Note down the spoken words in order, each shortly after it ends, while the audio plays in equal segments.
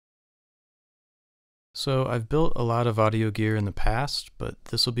So I've built a lot of audio gear in the past, but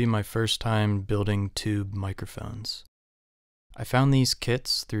this will be my first time building tube microphones. I found these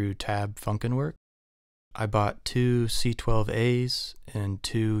kits through Tab Funkenwork. I bought two C12As and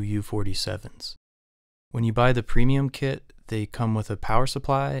two U47s. When you buy the premium kit, they come with a power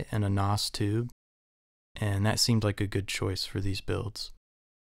supply and a NOS tube, and that seemed like a good choice for these builds.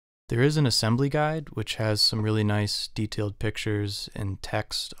 There is an assembly guide which has some really nice detailed pictures and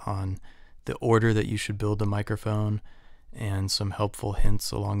text on the order that you should build the microphone and some helpful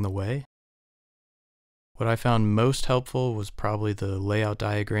hints along the way. What I found most helpful was probably the layout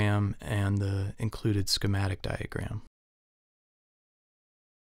diagram and the included schematic diagram.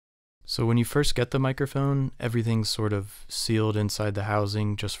 So when you first get the microphone, everything's sort of sealed inside the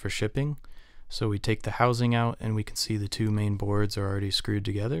housing just for shipping. So we take the housing out and we can see the two main boards are already screwed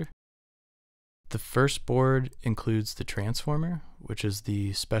together. The first board includes the transformer, which is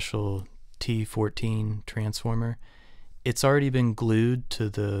the special T14 transformer. It's already been glued to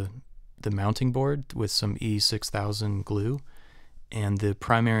the mounting board with some E6000 glue, and the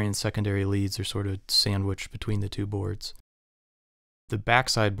primary and secondary leads are sort of sandwiched between the two boards. The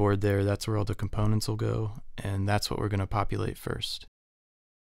backside board there, that's where all the components will go, and that's what we're going to populate first.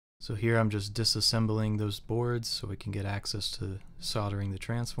 So here I'm just disassembling those boards so we can get access to soldering the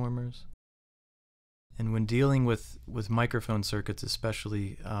transformers. And when dealing with microphone circuits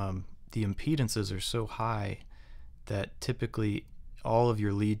especially, the impedances are so high that typically all of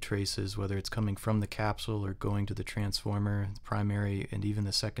your lead traces, whether it's coming from the capsule or going to the transformer, the primary, and even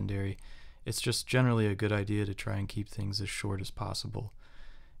the secondary, it's just generally a good idea to try and keep things as short as possible.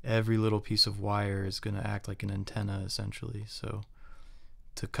 Every little piece of wire is going to act like an antenna essentially, so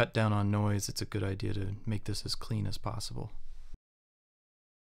to cut down on noise, it's a good idea to make this as clean as possible.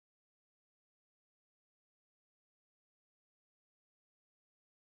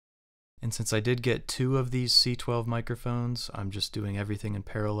 And since I did get two of these C12 microphones, I'm just doing everything in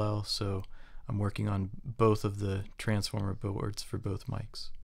parallel, so I'm working on both of the transformer boards for both mics.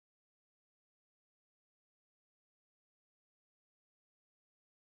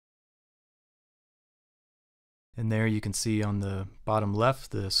 And there you can see on the bottom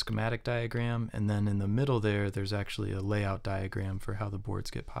left the schematic diagram, and then in the middle there's actually a layout diagram for how the boards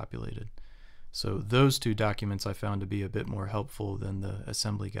get populated. So those two documents I found to be a bit more helpful than the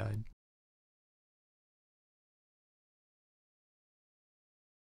assembly guide.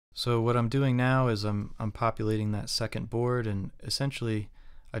 So what I'm doing now is I'm populating that second board, and essentially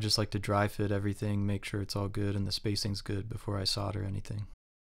I just like to dry fit everything, make sure it's all good and the spacing's good before I solder anything.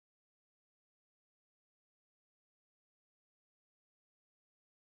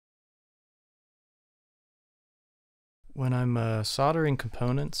 When I'm soldering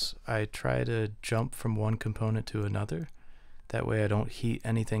components, I try to jump from one component to another. That way I don't heat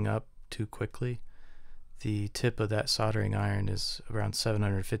anything up too quickly. The tip of that soldering iron is around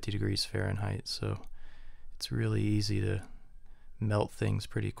 750 degrees Fahrenheit, so it's really easy to melt things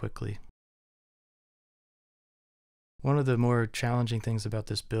pretty quickly. One of the more challenging things about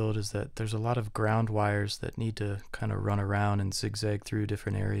this build is that there's a lot of ground wires that need to kind of run around and zigzag through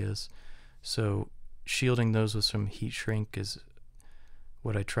different areas. So shielding those with some heat shrink is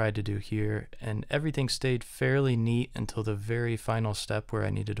what I tried to do here, and everything stayed fairly neat until the very final step where I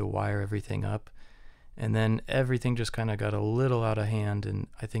needed to wire everything up. And then everything just kind of got a little out of hand, and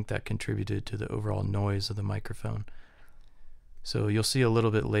I think that contributed to the overall noise of the microphone. So you'll see a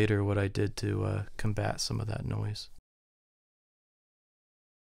little bit later what I did to combat some of that noise.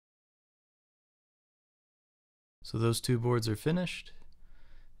 So those two boards are finished,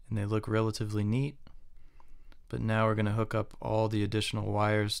 and they look relatively neat. But now we're going to hook up all the additional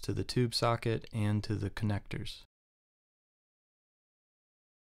wires to the tube socket and to the connectors.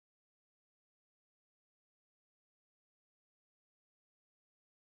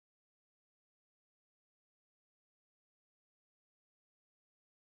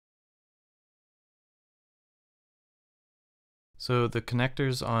 So the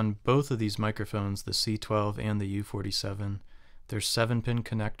connectors on both of these microphones, the C12 and the U47, there's 7-pin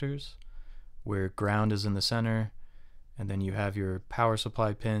connectors where ground is in the center, and then you have your power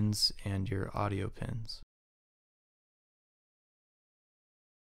supply pins and your audio pins.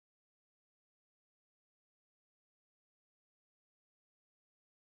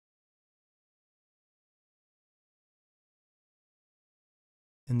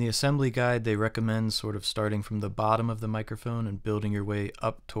 In the assembly guide, they recommend sort of starting from the bottom of the microphone and building your way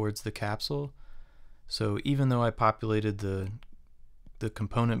up towards the capsule. So even though I populated the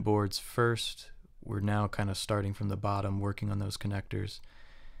component boards first, we're now kind of starting from the bottom, working on those connectors.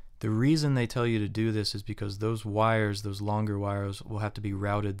 The reason they tell you to do this is because those wires, those longer wires, will have to be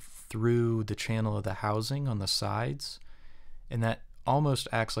routed through the channel of the housing on the sides, and that almost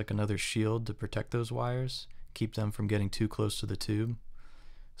acts like another shield to protect those wires, keep them from getting too close to the tube.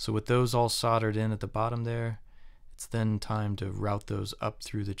 So with those all soldered in at the bottom there, it's then time to route those up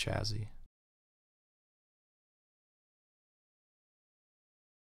through the chassis.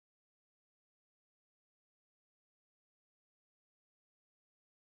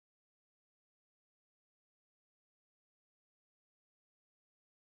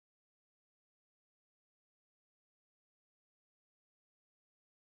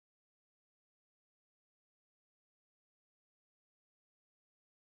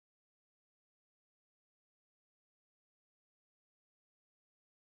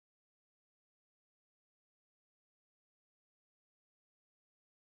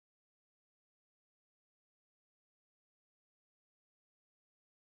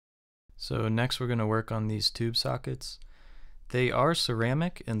 So next we're going to work on these tube sockets. They are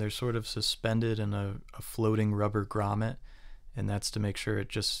ceramic and they're sort of suspended in a floating rubber grommet, and that's to make sure it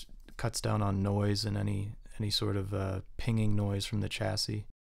just cuts down on noise and any sort of pinging noise from the chassis.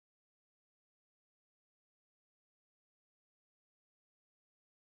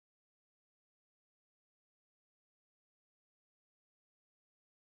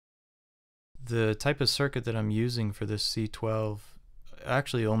 The type of circuit that I'm using for this C12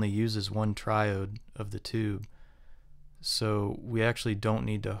 actually only uses one triode of the tube, so we actually don't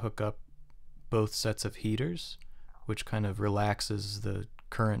need to hook up both sets of heaters, which kind of relaxes the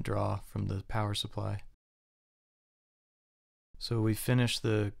current draw from the power supply. So we finished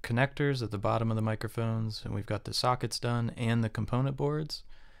the connectors at the bottom of the microphones, and we've got the sockets done and the component boards.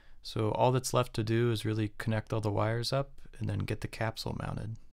 So all that's left to do is really connect all the wires up and then get the capsule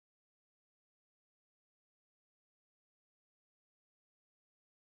mounted.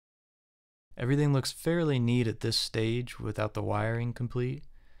 Everything looks fairly neat at this stage without the wiring complete,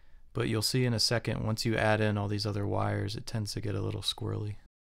 but you'll see in a second once you add in all these other wires it tends to get a little squirrely.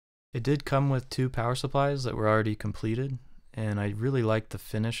 It did come with 2 power supplies that were already completed, and I really like the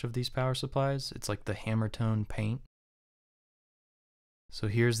finish of these power supplies. It's like the hammer tone paint. So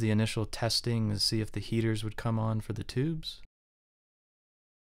here's the initial testing to see if the heaters would come on for the tubes.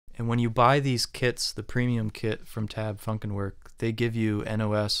 And when you buy these kits, the premium kit from Tab Funkenwerk, they give you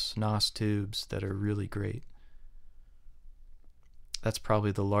NOS tubes that are really great. That's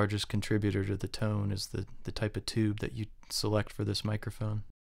probably the largest contributor to the tone, is the type of tube that you select for this microphone.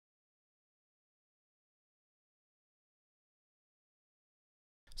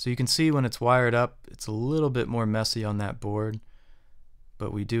 So you can see when it's wired up, it's a little bit more messy on that board,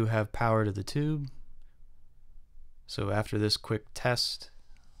 but we do have power to the tube. So after this quick test,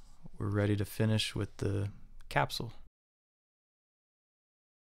 we're ready to finish with the capsule.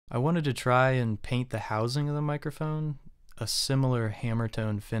 I wanted to try and paint the housing of the microphone a similar hammer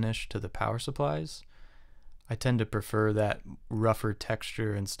tone finish to the power supplies. I tend to prefer that rougher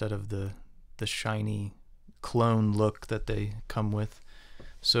texture instead of the shiny clone look that they come with.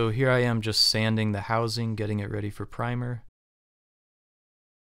 So here I am just sanding the housing, getting it ready for primer.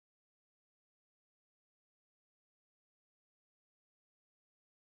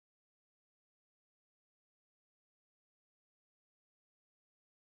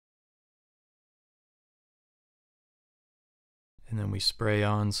 And then we spray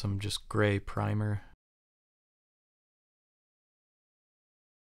on some just gray primer.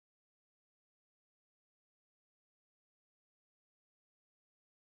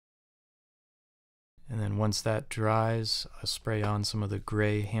 And then once that dries, I'll spray on some of the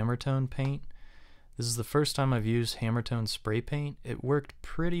gray hammer tone paint. This is the first time I've used hammer tone spray paint. It worked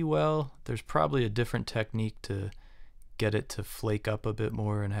pretty well. There's probably a different technique to get it to flake up a bit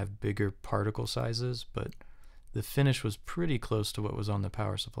more and have bigger particle sizes, but the finish was pretty close to what was on the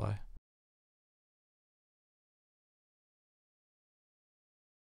power supply.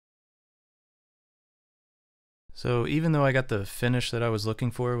 So even though I got the finish that I was looking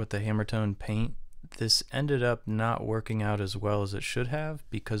for with the hammer tone paint, this ended up not working out as well as it should have,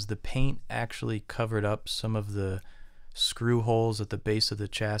 because the paint actually covered up some of the screw holes at the base of the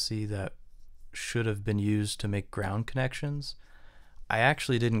chassis that should have been used to make ground connections. I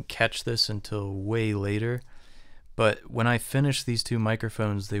actually didn't catch this until way later, but when I finished these 2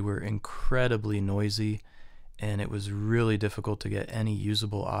 microphones, they were incredibly noisy and it was really difficult to get any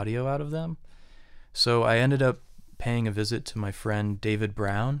usable audio out of them. So I ended up paying a visit to my friend David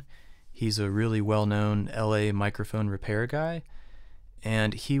Brown. He's a really well-known LA microphone repair guy,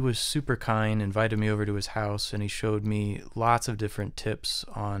 And he was super kind, invited me over to his house, and he showed me lots of different tips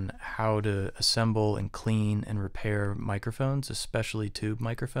on how to assemble and clean and repair microphones, especially tube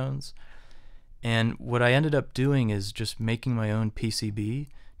microphones. And what I ended up doing is just making my own PCB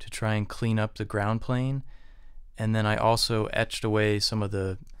to try and clean up the ground plane. And then I also etched away some of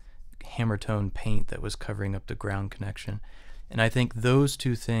the hammer tone paint that was covering up the ground connection. And I think those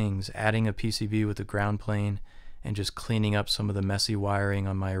two things, adding a PCB with a ground plane and just cleaning up some of the messy wiring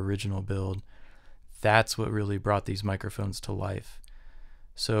on my original build, that's what really brought these microphones to life.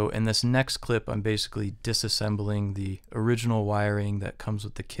 So in this next clip, I'm basically disassembling the original wiring that comes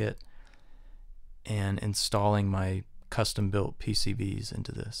with the kit and installing my custom-built PCBs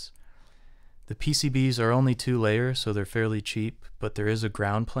into this. The PCBs are only 2 layers, so they're fairly cheap, but there is a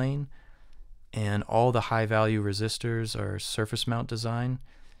ground plane, and all the high-value resistors are surface mount design,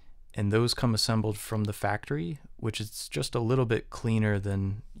 and those come assembled from the factory, which is just a little bit cleaner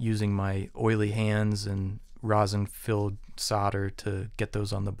than using my oily hands and rosin-filled solder to get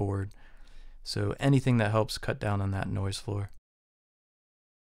those on the board. So anything that helps cut down on that noise floor.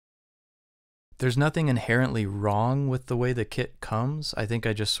 There's nothing inherently wrong with the way the kit comes. I think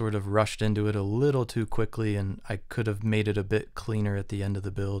I just sort of rushed into it a little too quickly, and I could have made it a bit cleaner at the end of the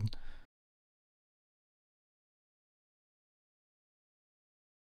build.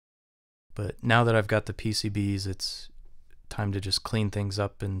 But now that I've got the PCBs, it's time to just clean things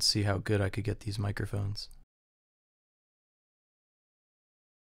up and see how good I could get these microphones.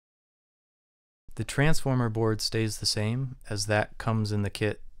 The transformer board stays the same, as that comes in the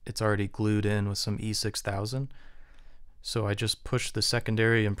kit. It's already glued in with some E6000. So I just push the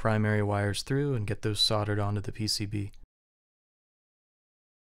secondary and primary wires through and get those soldered onto the PCB.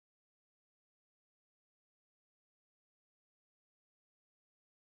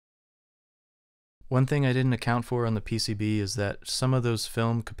 One thing I didn't account for on the PCB is that some of those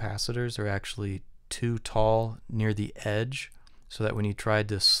film capacitors are actually too tall near the edge, so that when you tried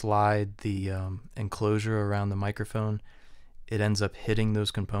to slide the enclosure around the microphone, it ends up hitting those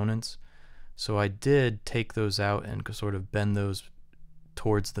components. So I did take those out and sort of bend those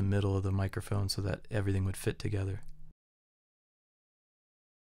towards the middle of the microphone so that everything would fit together.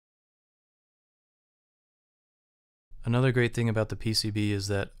 Another great thing about the PCB is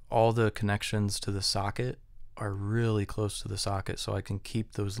that all the connections to the socket are really close to the socket, so I can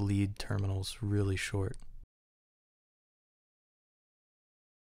keep those lead terminals really short.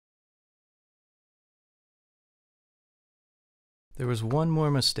 There was one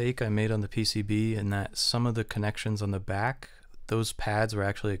more mistake I made on the PCB, in that some of the connections on the back, those pads were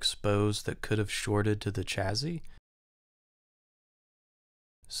actually exposed that could have shorted to the chassis.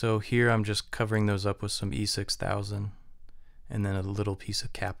 So here I'm just covering those up with some E6000 and then a little piece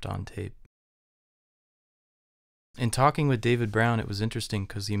of Kapton tape. In talking with David Brown, it was interesting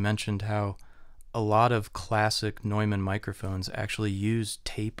because he mentioned how a lot of classic Neumann microphones actually use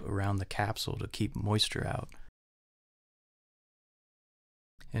tape around the capsule to keep moisture out.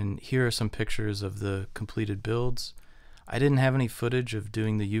 And here are some pictures of the completed builds. I didn't have any footage of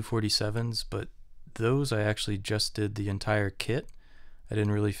doing the U47s, but those I actually just did the entire kit. I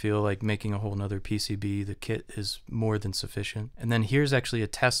didn't really feel like making a whole nother PCB. The kit is more than sufficient. And then here's actually a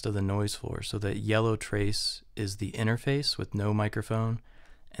test of the noise floor. So that yellow trace is the interface with no microphone,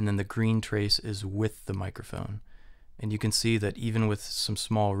 and then the green trace is with the microphone. And you can see that even with some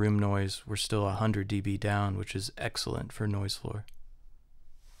small room noise, we're still 100 dB down, which is excellent for noise floor.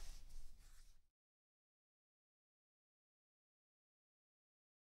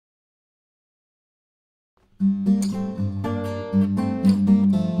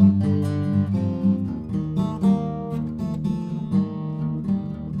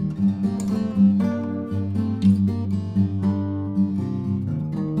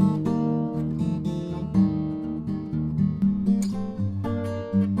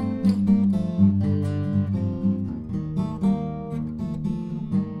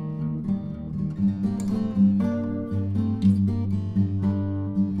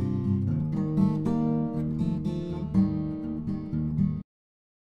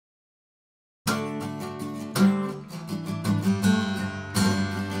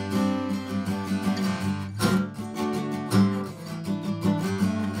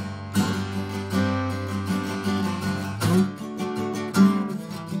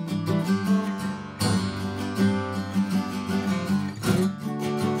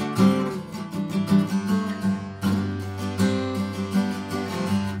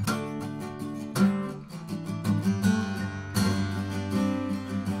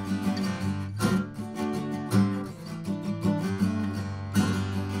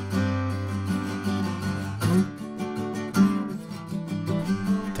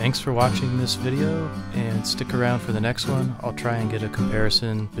 Thanks for watching this video, and stick around for the next one. I'll try and get a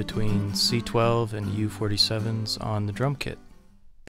comparison between C12 and U47s on the drum kit.